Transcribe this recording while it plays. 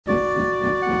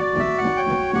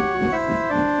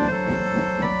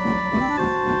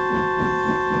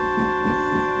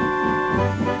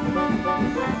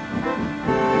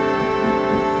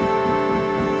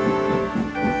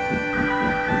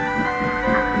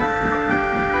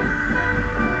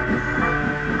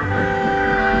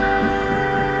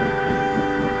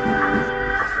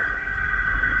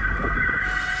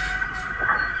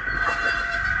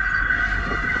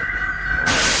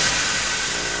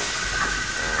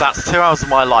That's 2 hours of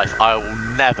my life I will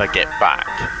never get back.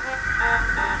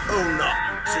 Oh, not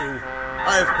you two.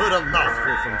 I have heard a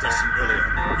mouthful from Dustin earlier.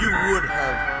 You would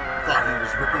have thought he was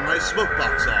ripping my smoke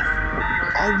box off.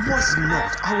 I was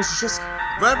not. I was just...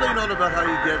 Rambling on about how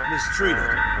you get mistreated.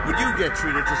 But you get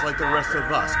treated just like the rest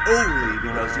of us, only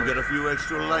because you get a few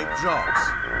extra light jobs.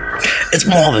 It's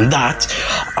more than that.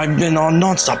 I've been on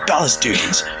non-stop ballast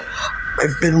duties.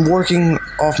 I've been working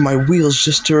off my wheels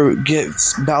just to get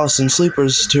ballast and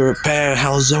sleepers to repair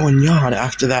Halzoan Yard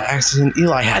after that accident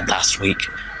Eli had last week.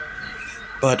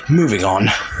 But moving on,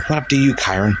 what up to you,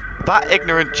 Kyran? That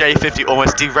ignorant J50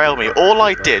 almost derailed me. All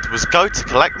I did was go to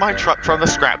collect my truck from the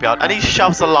scrapyard and he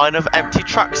shoves a line of empty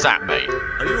trucks at me.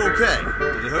 Are you okay?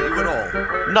 Did it hurt you at all?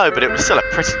 No, but it was still a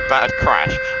pretty bad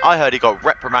crash. I heard he got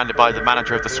reprimanded by the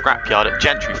manager of the scrapyard at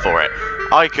Gentry for it.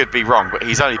 I could be wrong, but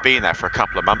he's only been there for a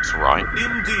couple of months, right?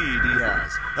 Indeed he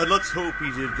has. And let's hope he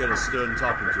did get a stern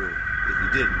talking to. If he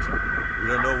didn't, we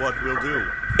don't know what we'll do.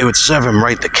 It would serve him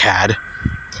right, the cad.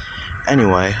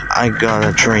 Anyway, I got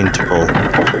a train to pull.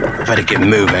 I better get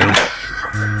moving.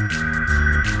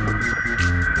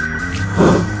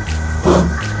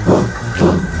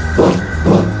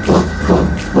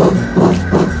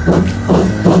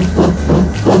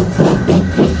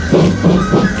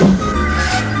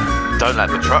 Don't let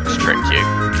the trucks trick you.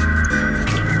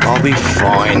 I'll be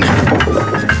fine.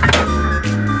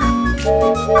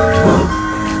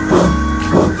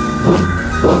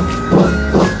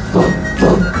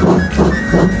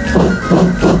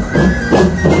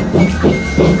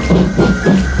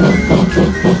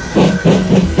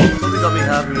 Something got me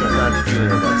having a bad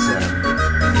feeling about Sam.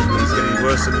 He's getting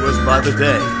worse and worse by the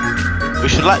day. We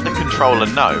should let the controller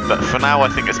know, but for now I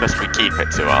think it's best we keep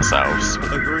it to ourselves.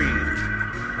 Agreed.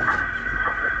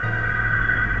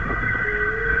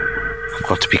 I've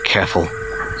got to be careful.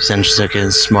 These engines are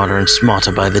getting smarter and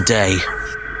smarter by the day.